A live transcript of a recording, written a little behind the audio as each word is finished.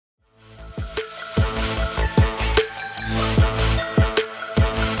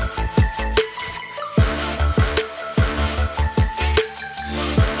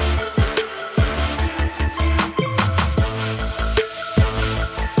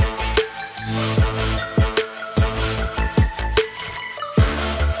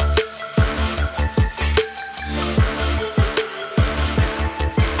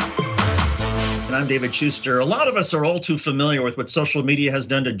David Schuster. A lot of us are all too familiar with what social media has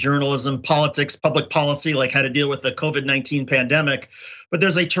done to journalism, politics, public policy, like how to deal with the COVID-19 pandemic. But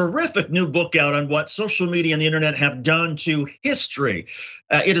there's a terrific new book out on what social media and the internet have done to history.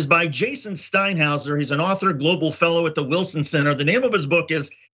 It is by Jason Steinhauser. He's an author, global fellow at the Wilson Center. The name of his book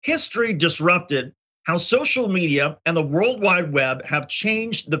is History Disrupted: How Social Media and the World Wide Web Have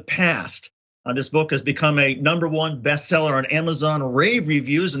Changed the Past. This book has become a #1 bestseller on Amazon rave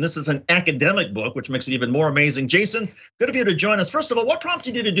reviews, and this is an academic book, which makes it even more amazing. Jason, good of you to join us. First of all, what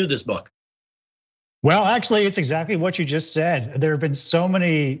prompted you to do this book? Well, actually, it's exactly what you just said. There have been so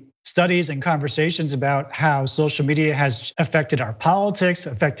many studies and conversations about how social media has affected our politics,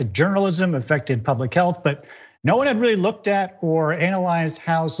 affected journalism, affected public health, but no one had really looked at or analyzed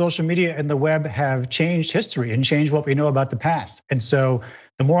how social media and the web have changed history and changed what we know about the past. And so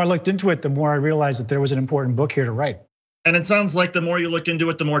the more I looked into it, the more I realized that there was an important book here to write. And it sounds like the more you looked into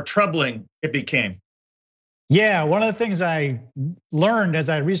it, the more troubling it became. Yeah, one of the things I learned as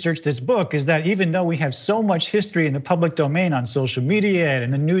I researched this book is that even though we have so much history in the public domain on social media and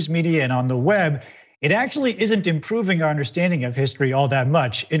in the news media and on the web, it actually isn't improving our understanding of history all that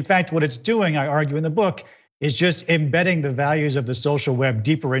much. In fact, what it's doing, I argue in the book, is just embedding the values of the social web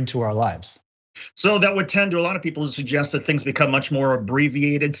deeper into our lives. So that would tend to a lot of people to suggest that things become much more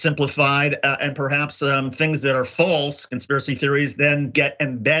abbreviated, simplified, and perhaps things that are false, conspiracy theories, then get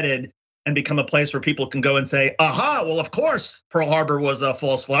embedded and become a place where people can go and say, aha, well, of course, Pearl Harbor was a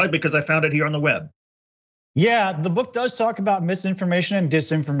false flag because I found it here on the web. Yeah, the book does talk about misinformation and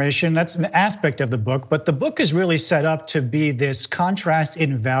disinformation. That's an aspect of the book, but the book is really set up to be this contrast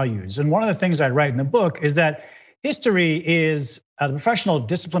in values. And one of the things I write in the book is that history is the professional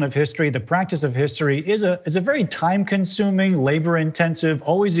discipline of history. The practice of history is a very time-consuming, labor-intensive,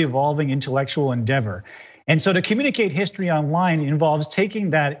 always evolving intellectual endeavor. And so to communicate history online involves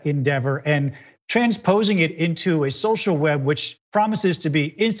taking that endeavor and transposing it into a social web, which promises to be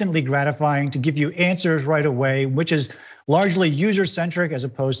instantly gratifying, to give you answers right away, which is largely user-centric as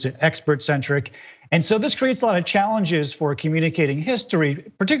opposed to expert-centric. And so this creates a lot of challenges for communicating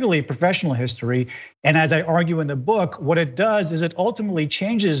history, particularly professional history. And as I argue in the book, what it does is it ultimately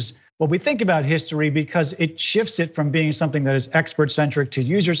changes what we think about history because it shifts it from being something that is expert-centric to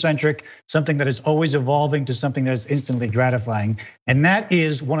user-centric, something that is always evolving to something that is instantly gratifying. And that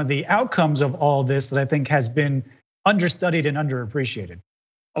is one of the outcomes of all this that I think has been understudied and underappreciated.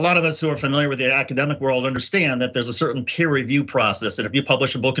 A lot of us who are familiar with the academic world understand that there's a certain peer review process. And if you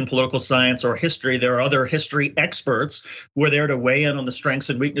publish a book in political science or history, there are other history experts who are there to weigh in on the strengths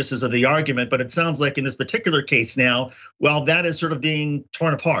and weaknesses of the argument. But it sounds like in this particular case now, well, that is sort of being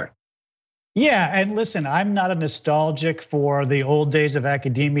torn apart. Yeah, and listen, I'm not a nostalgic for the old days of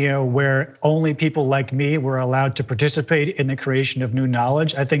academia where only people like me were allowed to participate in the creation of new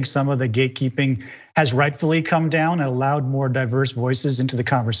knowledge. I think some of the gatekeeping has rightfully come down and allowed more diverse voices into the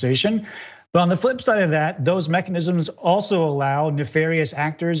conversation. But on the flip side of that, those mechanisms also allow nefarious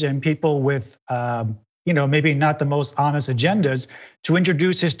actors and people with maybe not the most honest agendas to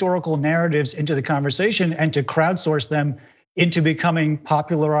introduce historical narratives into the conversation and to crowdsource them into becoming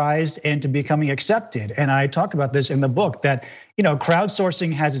popularized and to becoming accepted. And I talk about this in the book that,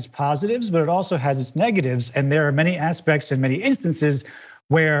 crowdsourcing has its positives, but it also has its negatives. And there are many aspects and many instances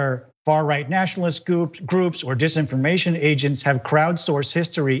where far-right nationalist groups or disinformation agents have crowdsourced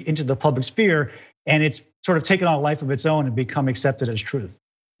history into the public sphere, and it's sort of taken on a life of its own and become accepted as truth.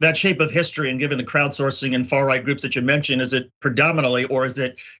 That shape of history, and given the crowdsourcing and far-right groups that you mentioned, is it predominantly or is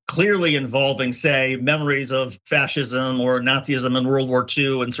it clearly involving, say, memories of fascism or Nazism in World War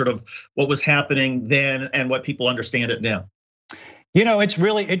II and sort of what was happening then and what people understand it now? It's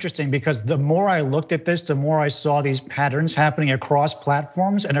really interesting because the more I looked at this, the more I saw these patterns happening across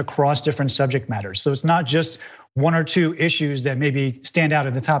platforms and across different subject matters. So it's not just one or two issues that maybe stand out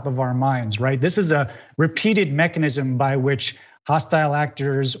at the top of our minds, right? This is a repeated mechanism by which hostile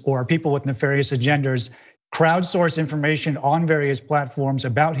actors or people with nefarious agendas crowdsource information on various platforms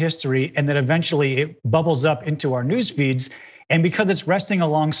about history, and then eventually it bubbles up into our news feeds. And because it's resting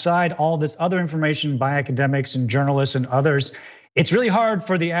alongside all this other information by academics and journalists and others, it's really hard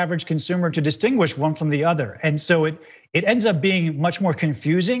for the average consumer to distinguish one from the other. And so it ends up being much more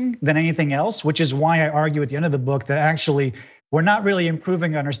confusing than anything else, which is why I argue at the end of the book that actually we're not really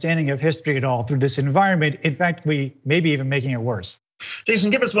improving understanding of history at all through this environment. In fact, we may be even making it worse.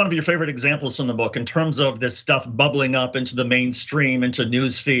 Jason, give us one of your favorite examples from the book in terms of this stuff bubbling up into the mainstream, into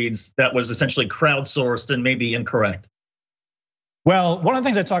news feeds that was essentially crowdsourced and maybe incorrect. Well, one of the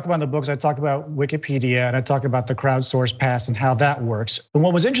things I talk about in the books, I talk about Wikipedia and I talk about the crowdsourced past and how that works. And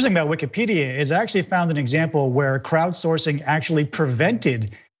what was interesting about Wikipedia is I actually found an example where crowdsourcing actually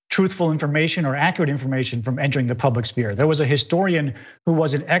prevented truthful information or accurate information from entering the public sphere. There was a historian who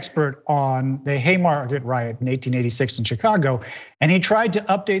was an expert on the Haymarket riot in 1886 in Chicago, and he tried to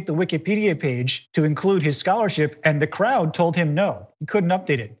update the Wikipedia page to include his scholarship, and the crowd told him no, he couldn't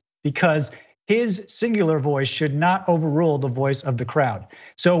update it because his singular voice should not overrule the voice of the crowd.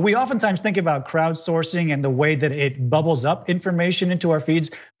 So we oftentimes think about crowdsourcing and the way that it bubbles up information into our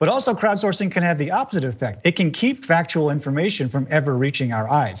feeds, but also crowdsourcing can have the opposite effect. It can keep factual information from ever reaching our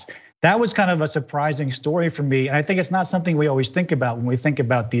eyes. That was kind of a surprising story for me. And I think it's not something we always think about when we think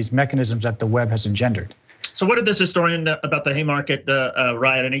about these mechanisms that the web has engendered. So what did this historian about the Haymarket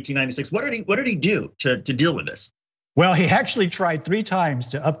riot in 1896, what did he do to deal with this? Well, he actually tried 3 times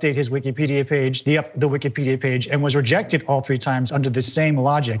to update his Wikipedia page, the Wikipedia page, and was rejected all 3 times under the same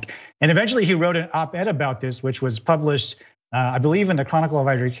logic. And eventually he wrote an op-ed about this, which was published, I believe in the Chronicle of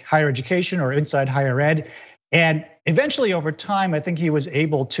Higher Education or Inside Higher Ed. And eventually over time, I think he was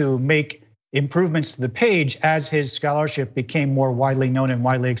able to make improvements to the page as his scholarship became more widely known and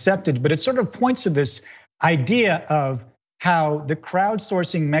widely accepted. But it sort of points to this idea of how the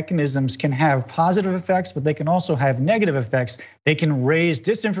crowdsourcing mechanisms can have positive effects, but they can also have negative effects. They can raise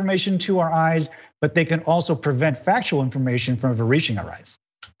disinformation to our eyes, but they can also prevent factual information from ever reaching our eyes.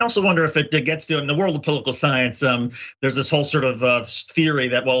 I also wonder if it gets to, in the world of political science, there's this whole sort of theory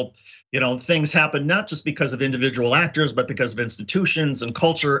that, well, things happen not just because of individual actors, but because of institutions and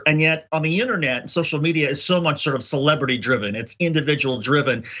culture. And yet on the internet, social media is so much sort of celebrity driven, it's individual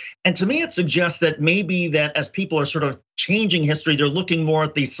driven. And to me, it suggests that maybe that as people are sort of changing history, they're looking more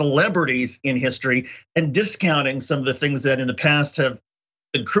at the celebrities in history and discounting some of the things that in the past have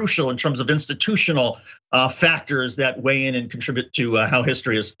been crucial in terms of institutional factors that weigh in and contribute to how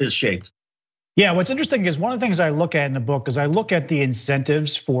history is shaped. Yeah, what's interesting is one of the things I look at in the book is I look at the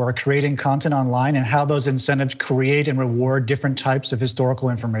incentives for creating content online and how those incentives create and reward different types of historical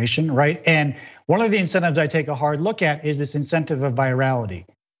information, right? And one of the incentives I take a hard look at is this incentive of virality.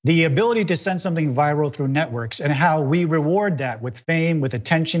 The ability to send something viral through networks and how we reward that with fame, with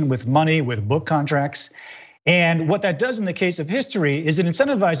attention, with money, with book contracts. And what that does in the case of history is it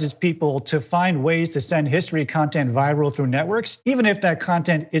incentivizes people to find ways to send history content viral through networks, even if that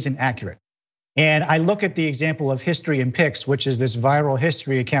content isn't accurate. And I look at the example of History and Pics, which is this viral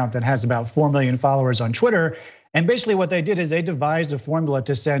history account that has about 4 million followers on Twitter. And basically what they did is they devised a formula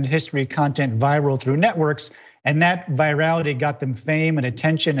to send history content viral through networks. And that virality got them fame and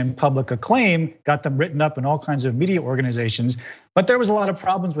attention and public acclaim, got them written up in all kinds of media organizations. But there was a lot of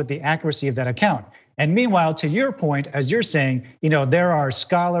problems with the accuracy of that account. And meanwhile, to your point, as you're saying, there are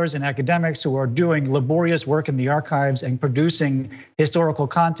scholars and academics who are doing laborious work in the archives and producing historical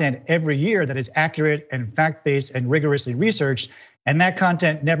content every year that is accurate and fact-based and rigorously researched. And that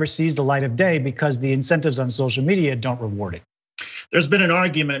content never sees the light of day because the incentives on social media don't reward it. There's been an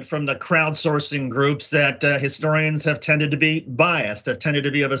argument from the crowdsourcing groups that historians have tended to be biased, have tended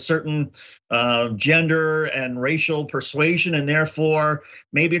to be of a certain gender and racial persuasion, and therefore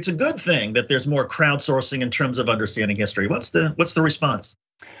maybe it's a good thing that there's more crowdsourcing in terms of understanding history. What's the response?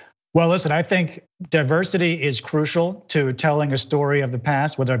 Well, listen, I think diversity is crucial to telling a story of the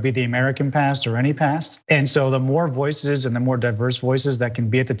past, whether it be the American past or any past. And so the more voices and the more diverse voices that can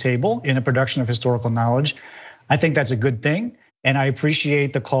be at the table in a production of historical knowledge, I think that's a good thing. And I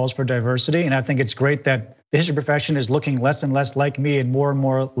appreciate the calls for diversity. And I think it's great that the history profession is looking less and less like me and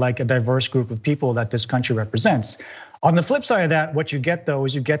more like a diverse group of people that this country represents. On the flip side of that, what you get though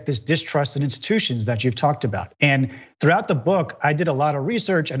is you get this distrust in institutions that you've talked about. And throughout the book, I did a lot of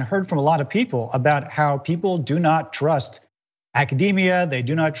research and heard from a lot of people about how people do not trust academia, they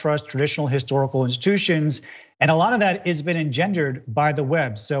do not trust traditional historical institutions. And a lot of that has been engendered by the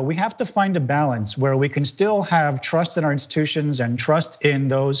web. So we have to find a balance where we can still have trust in our institutions and trust in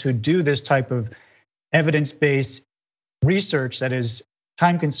those who do this type of evidence-based research that is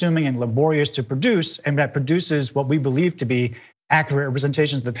time-consuming and laborious to produce, and that produces what we believe to be accurate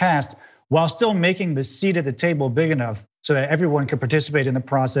representations of the past, while still making the seat at the table big enough so that everyone can participate in the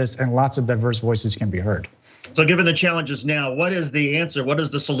process and lots of diverse voices can be heard. So given the challenges now, what is the answer? What is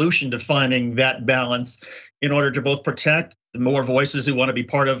the solution to finding that balance in order to both protect the more voices who want to be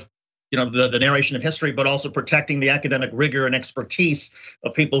part of the narration of history, but also protecting the academic rigor and expertise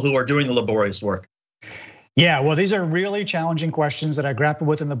of people who are doing the laborious work? Yeah, well, these are really challenging questions that I grapple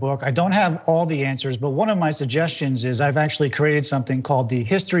with in the book. I don't have all the answers, but one of my suggestions is I've actually created something called the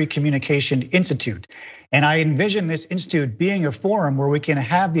History Communication Institute. And I envision this institute being a forum where we can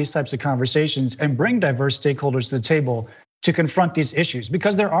have these types of conversations and bring diverse stakeholders to the table to confront these issues,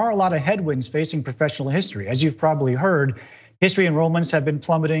 because there are a lot of headwinds facing professional history. As you've probably heard, History enrollments have been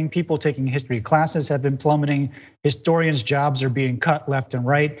plummeting. People taking history classes have been plummeting. Historians' jobs are being cut left and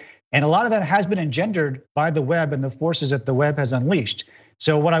right. And a lot of that has been engendered by the web and the forces that the web has unleashed.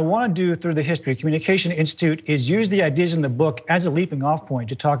 So what I want to do through the History Communication Institute is use the ideas in the book as a leaping off point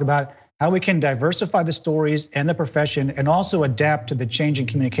to talk about how we can diversify the stories and the profession and also adapt to the changing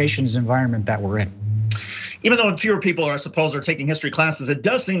communications environment that we're in. Even though fewer people are taking history classes, it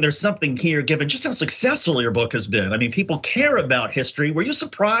does seem there's something here given just how successful your book has been. I mean, people care about history. Were you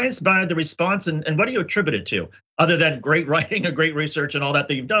surprised by the response, and what do you attribute it to? Other than great writing and great research and all that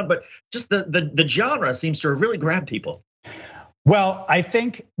you've done, but just the genre seems to have really grabbed people. Well, I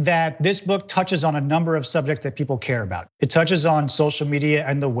think that this book touches on a number of subjects that people care about. It touches on social media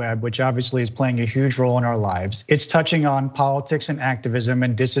and the web, which obviously is playing a huge role in our lives. It's touching on politics and activism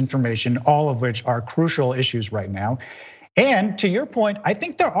and disinformation, all of which are crucial issues right now. And to your point, I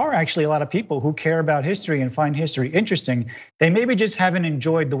think there are actually a lot of people who care about history and find history interesting. They maybe just haven't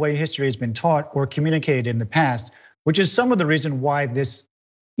enjoyed the way history has been taught or communicated in the past, which is some of the reason why this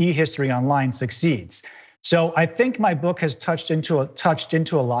e-history online succeeds. So I think my book has touched into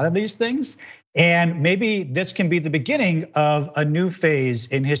a lot of these things, and maybe this can be the beginning of a new phase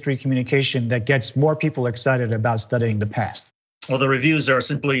in history communication that gets more people excited about studying the past. Well, the reviews are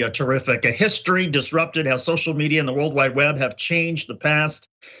simply terrific. A History Disrupted: How Social Media and the World Wide Web Have Changed the Past.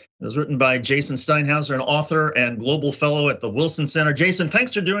 It was written by Jason Steinhauser, an author and global fellow at the Wilson Center. Jason,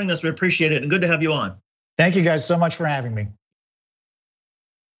 thanks for doing this. We appreciate it, and good to have you on. Thank you guys so much for having me.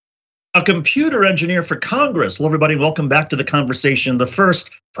 A computer engineer for Congress. Well, everybody, welcome back to the conversation. The first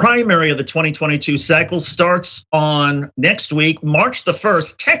primary of the 2022 cycle starts on next week, March the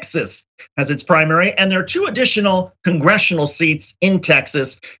 1st. Texas has its primary, and there are 2 additional congressional seats in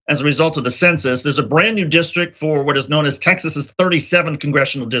Texas as a result of the census. There's a brand new district for what is known as Texas's 37th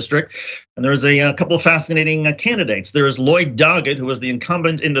congressional district, and there's a couple of fascinating candidates. There is Lloyd Doggett, who was the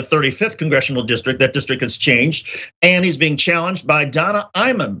incumbent in the 35th congressional district. That district has changed, and he's being challenged by Donna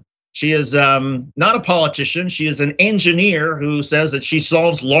Iman. She is not a politician. She is an engineer who says that she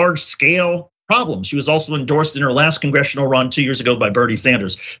solves large-scale problems. She was also endorsed in her last congressional run 2 years ago by Bernie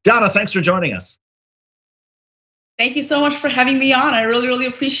Sanders. Donna, thanks for joining us. Thank you so much for having me on. I really, really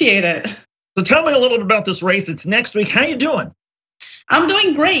appreciate it. So tell me a little bit about this race. It's next week. How you doing? I'm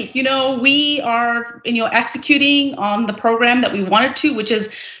doing great. We are, executing on the program that we wanted to, which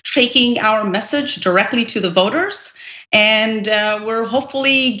is taking our message directly to the voters. And we're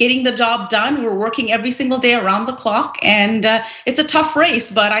hopefully getting the job done. We're working every single day around the clock, and it's a tough race,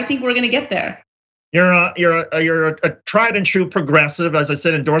 but I think we're going to get there. You're a tried and true progressive, as I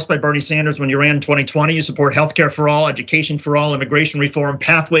said, endorsed by Bernie Sanders when you ran in 2020. You support healthcare for all, education for all, immigration reform,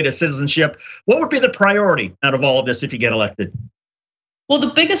 pathway to citizenship. What would be the priority out of all of this if you get elected? Well,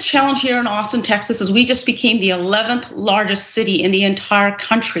 the biggest challenge here in Austin, Texas, is we just became the 11th largest city in the entire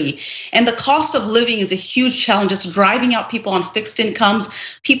country. And the cost of living is a huge challenge. It's driving out people on fixed incomes,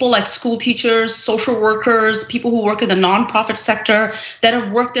 people like school teachers, social workers, people who work in the nonprofit sector that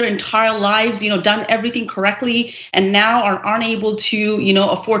have worked their entire lives, done everything correctly, and now aren't able to,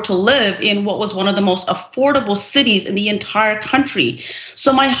 afford to live in what was one of the most affordable cities in the entire country.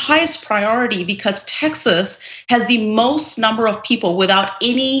 So my highest priority, because Texas has the most number of people without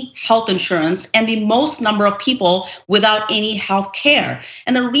any health insurance and the most number of people without any health care.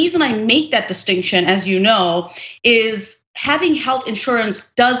 And the reason I make that distinction, as you know, is having health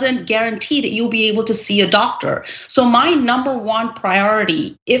insurance doesn't guarantee that you'll be able to see a doctor. So my number one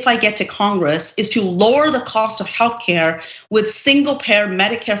priority, if I get to Congress, is to lower the cost of healthcare with single payer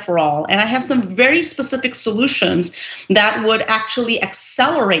Medicare for all. And I have some very specific solutions that would actually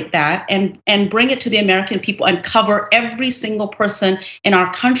accelerate that and bring it to the American people and cover every single person in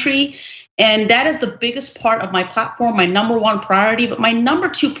our country. And that is the biggest part of my platform, my number one priority. But my number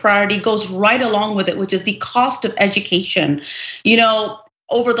two priority goes right along with it, which is the cost of education.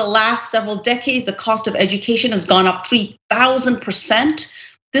 Over the last several decades, the cost of education has gone up 3,000%.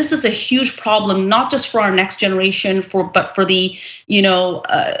 This is a huge problem, not just for our next generation, but for the,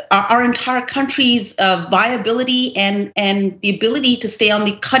 our entire country's viability and the ability to stay on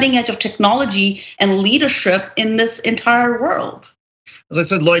the cutting edge of technology and leadership in this entire world. As I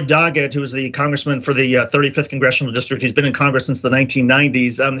said, Lloyd Doggett, who is the congressman for the 35th congressional district, he's been in Congress since the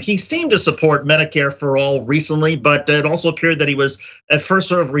 1990s. He seemed to support Medicare for all recently, but it also appeared that he was at first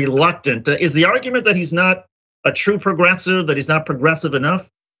sort of reluctant. Is the argument that he's not a true progressive, that he's not progressive enough?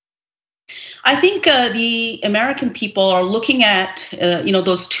 I think the American people are looking at,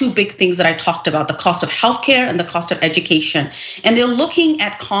 those two big things that I talked about, the cost of healthcare and the cost of education. And they're looking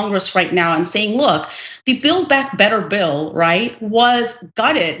at Congress right now and saying, look, The Build Back Better bill, right, was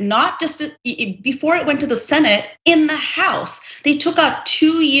gutted, not just before it went to the Senate, in the House. They took out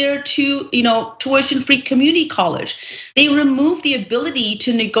 2-year tuition-free community college. They removed the ability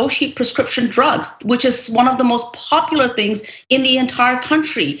to negotiate prescription drugs, which is one of the most popular things in the entire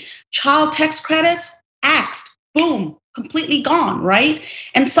country. Child tax credits, axed, boom, completely gone, right?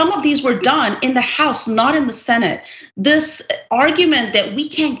 And some of these were done in the House, not in the Senate. This argument that we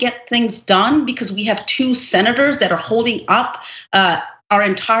can't get things done because we have 2 senators that are holding up our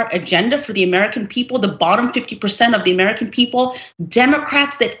entire agenda for the American people, the bottom 50% of the American people,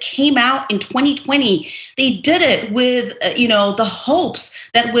 Democrats that came out in 2020, they did it with the hopes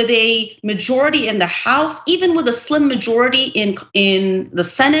that with a majority in the House, even with a slim majority in the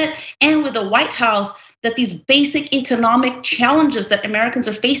Senate and with the White House, that these basic economic challenges that Americans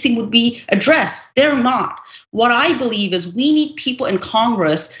are facing would be addressed. They're not. What I believe is we need people in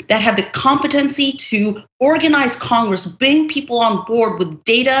Congress that have the competency to organize Congress, bring people on board with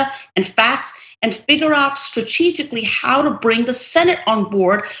data and facts, and figure out strategically how to bring the Senate on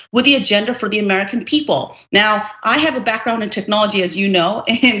board with the agenda for the American people. Now, I have a background in technology, as you know,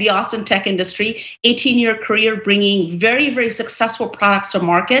 in the Austin tech industry, 18-year career bringing very, very successful products to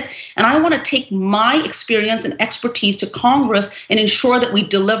market. And I want to take my experience and expertise to Congress and ensure that we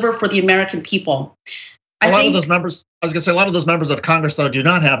deliver for the American people. A lot of those members of Congress, though, do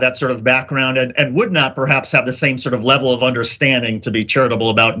not have that sort of background and would not perhaps have the same sort of level of understanding to be charitable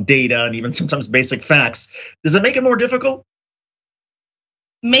about data and even sometimes basic facts. Does it make it more difficult?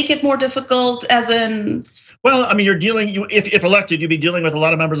 Make it more difficult as in? Well, I mean, if elected, you'd be dealing with a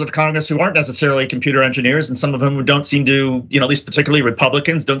lot of members of Congress who aren't necessarily computer engineers, and some of them who don't seem to, at least particularly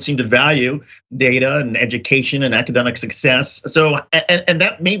Republicans, don't seem to value data and education and academic success. So, and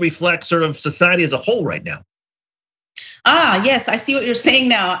that may reflect sort of society as a whole right now. Yes, I see what you're saying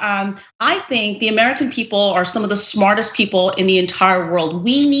now. I think the American people are some of the smartest people in the entire world.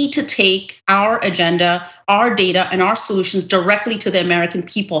 We need to take our agenda, our data, and our solutions directly to the American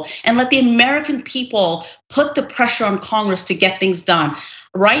people and let the American people put the pressure on Congress to get things done.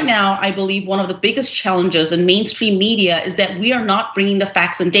 Right now, I believe one of the biggest challenges in mainstream media is that we are not bringing the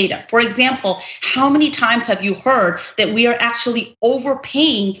facts and data. For example, how many times have you heard that we are actually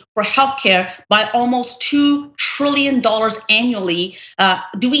overpaying for healthcare by almost $2 trillion annually?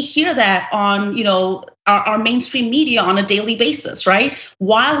 Do we hear that on, our mainstream media on a daily basis, right?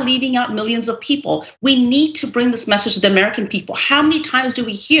 While leaving out millions of people. We need to bring this message to the American people. How many times do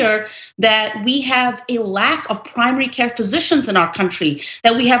we hear that we have a lack of primary care physicians in our country,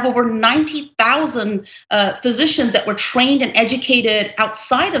 that we have over 90,000 physicians that were trained and educated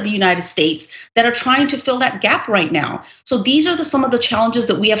outside of the United States that are trying to fill that gap right now? So these are some of the challenges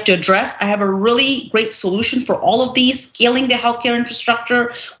that we have to address. I have a really great solution for all of these, scaling the healthcare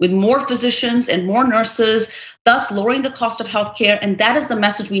infrastructure with more physicians and more nurses, thus lowering the cost of healthcare. And that is the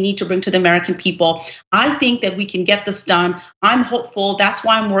message we need to bring to the American people. I think that we can get this done. I'm hopeful. That's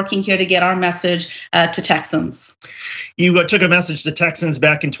why I'm working here to get our message to Texans. You took a message to Texans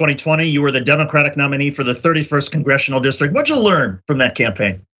back in 2020. You were the Democratic nominee for the 31st Congressional District. What'd you learn from that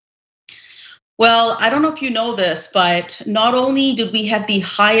campaign? Well, I don't know if you know this, but not only did we have the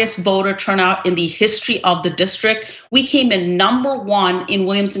highest voter turnout in the history of the district, we came in #1 in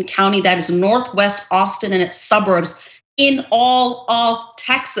Williamson County, that is Northwest Austin and its suburbs, in all of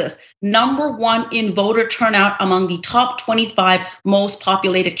Texas. #1 in voter turnout among the top 25 most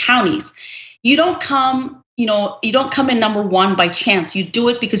populated counties. You don't come in #1 by chance. You do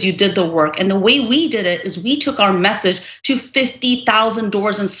it because you did the work. And the way we did it is we took our message to 50,000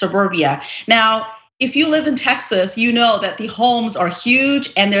 doors in suburbia. Now, if you live in Texas, you know that the homes are huge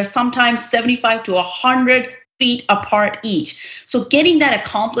and they're sometimes 75 to 100 feet apart each. So getting that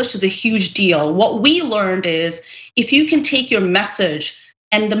accomplished is a huge deal. What we learned is if you can take your message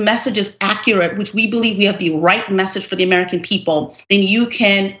and the message is accurate, which we believe we have the right message for the American people, then you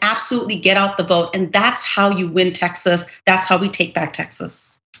can absolutely get out the vote. And that's how you win Texas. That's how we take back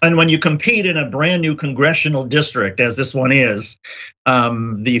Texas. And when you compete in a brand new congressional district, as this one is,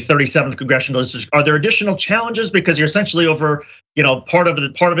 the 37th congressional district, are there additional challenges? Because you're essentially over, part of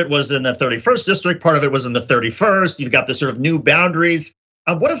it was in the 31st district, part of it was in the 31st. You've got the sort of new boundaries.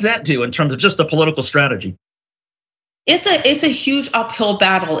 What does that do in terms of just the political strategy? It's a huge uphill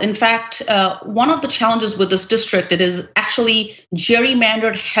battle. In fact, one of the challenges with this district, it is actually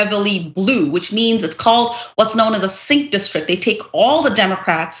gerrymandered heavily blue, which means it's called what's known as a sink district. They take all the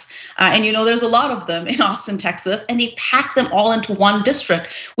Democrats, and there's a lot of them in Austin, Texas, and they pack them all into one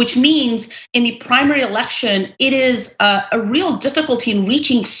district, which means in the primary election, it is a real difficulty in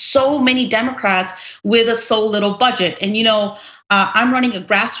reaching so many Democrats with so little budget. And I'm running a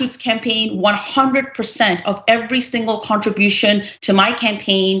grassroots campaign. 100% of every single contribution to my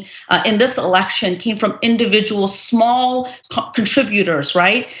campaign in this election came from individual small contributors,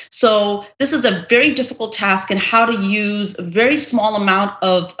 right? So this is a very difficult task, and how to use a very small amount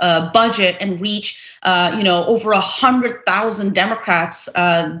of budget and reach over 100,000 Democrats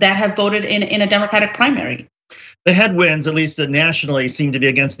that have voted in a Democratic primary. The headwinds, at least nationally, seem to be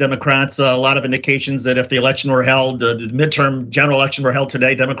against Democrats. A lot of indications that if the election were held, the midterm general election were held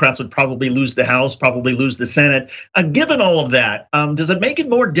today, Democrats would probably lose the House, probably lose the Senate. Given all of that, does it make it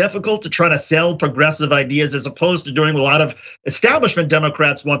more difficult to try to sell progressive ideas as opposed to doing what a lot of establishment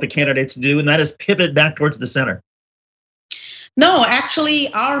Democrats want the candidates to do, and that is pivot back towards the center? No,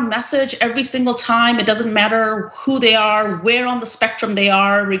 actually, our message every single time, it doesn't matter who they are, where on the spectrum they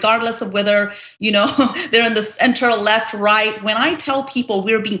are, regardless of whether, they're in the center, left, right. When I tell people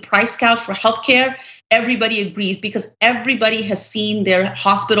we're being price gouged for healthcare, everybody agrees, because everybody has seen their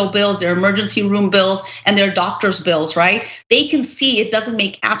hospital bills, their emergency room bills, and their doctor's bills, right? They can see it doesn't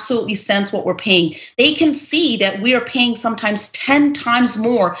make absolutely sense what we're paying. They can see that we are paying sometimes 10 times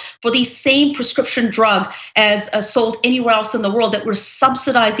more for the same prescription drug as sold anywhere else in the world, that we're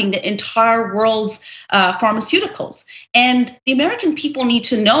subsidizing the entire world's pharmaceuticals. And the American people need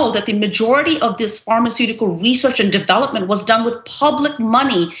to know that the majority of this pharmaceutical research and development was done with public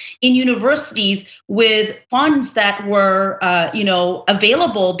money in universities, with funds that were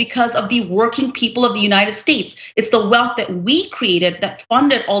available because of the working people of the United States. It's the wealth that we created that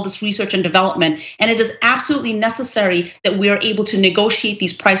funded all this research and development. And it is absolutely necessary that we are able to negotiate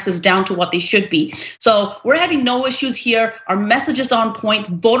these prices down to what they should be. So we're having no issues here. Our message is on point.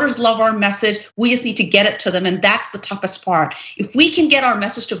 Voters love our message. We just need to get it to them. And that's the toughest part. If we can get our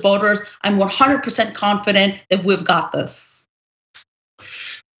message to voters, I'm 100% confident that we've got this.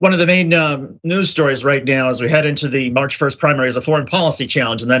 One of the main news stories right now as we head into the March 1st primary is a foreign policy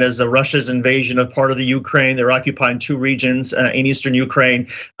challenge, and that is Russia's invasion of part of the Ukraine. They're occupying 2 regions in eastern Ukraine.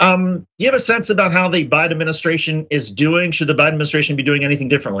 Do you have a sense about how the Biden administration is doing? Should the Biden administration be doing anything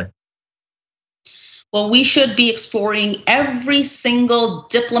differently? Well, we should be exploring every single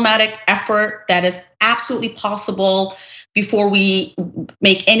diplomatic effort that is absolutely possible before we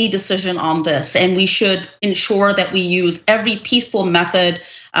make any decision on this. And we should ensure that we use every peaceful method,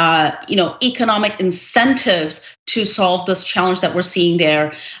 economic incentives to solve this challenge that we're seeing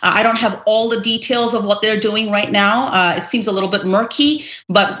there. I don't have all the details of what they're doing right now. It seems a little bit murky,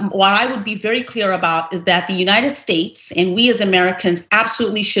 but what I would be very clear about is that the United States and we as Americans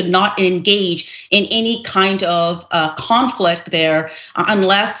absolutely should not engage in any kind of conflict there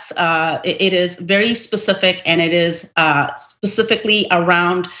unless it is very specific, and it is specifically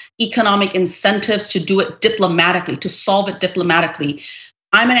around economic incentives to do it diplomatically, to solve it diplomatically.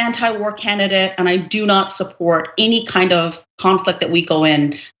 I'm an anti-war candidate, and I do not support any kind of conflict that we go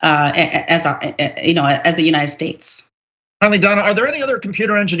in as the United States. Finally, Donna, are there any other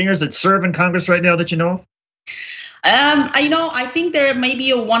computer engineers that serve in Congress right now that you know of? I think there may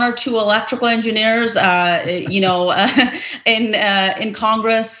be 1 or 2 electrical engineers, in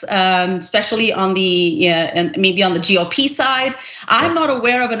Congress, especially on the and maybe on the GOP side. I'm not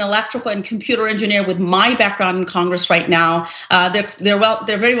aware of an electrical and computer engineer with my background in Congress right now. There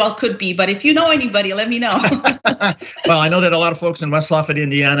very well could be, but if you know anybody, let me know. Well, I know that a lot of folks in West Lafayette,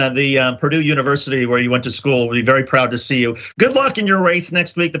 Indiana, the Purdue University where you went to school, will be very proud to see you. Good luck in your race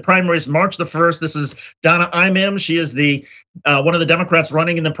next week. The primary is March the 1st. This is Donna Imam. She is the one of the Democrats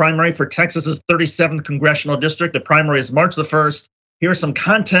running in the primary for Texas's 37th congressional district. The primary is March the 1st. Here's some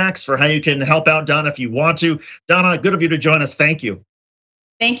contacts for how you can help out Donna if you want to. Donna, good of you to join us. Thank you.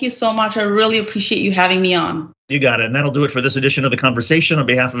 Thank you so much. I really appreciate you having me on. You got it. And that'll do it for this edition of The Conversation. On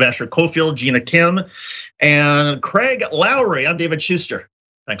behalf of Asher Cofield, Gina Kim, and Craig Lowry, I'm David Schuster.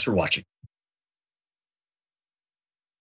 Thanks for watching.